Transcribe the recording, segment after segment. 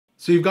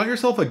So you've got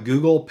yourself a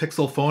Google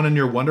Pixel phone and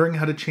you're wondering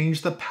how to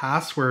change the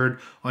password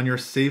on your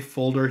Save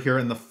folder here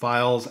in the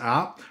Files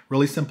app.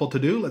 Really simple to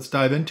do. Let's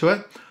dive into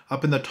it.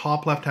 Up in the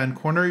top left-hand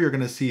corner, you're going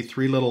to see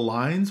three little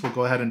lines. We'll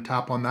go ahead and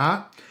tap on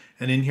that.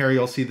 And in here,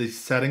 you'll see the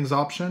settings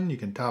option. You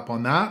can tap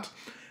on that.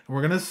 And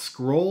we're going to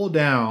scroll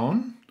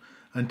down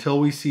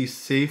until we see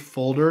Save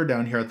folder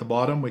down here at the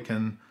bottom. We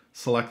can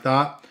select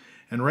that.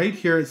 And right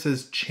here, it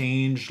says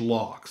change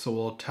lock. So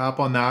we'll tap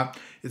on that.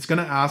 It's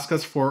going to ask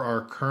us for our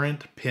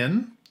current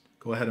PIN.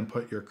 Go ahead and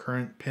put your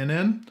current PIN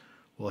in.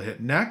 We'll hit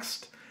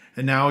next.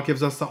 And now it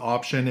gives us the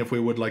option if we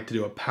would like to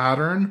do a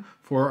pattern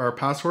for our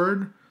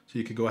password. So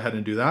you could go ahead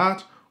and do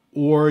that.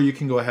 Or you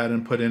can go ahead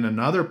and put in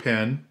another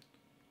PIN.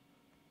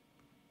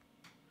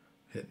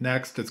 Hit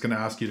next. It's going to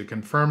ask you to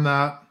confirm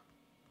that.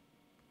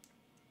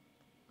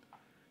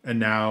 And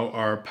now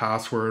our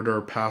password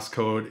or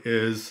passcode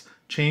is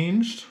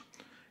changed.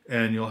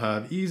 And you'll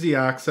have easy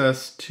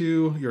access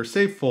to your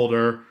Save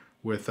folder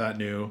with that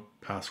new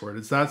password.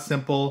 It's that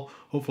simple.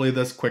 Hopefully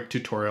this quick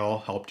tutorial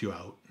helped you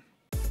out.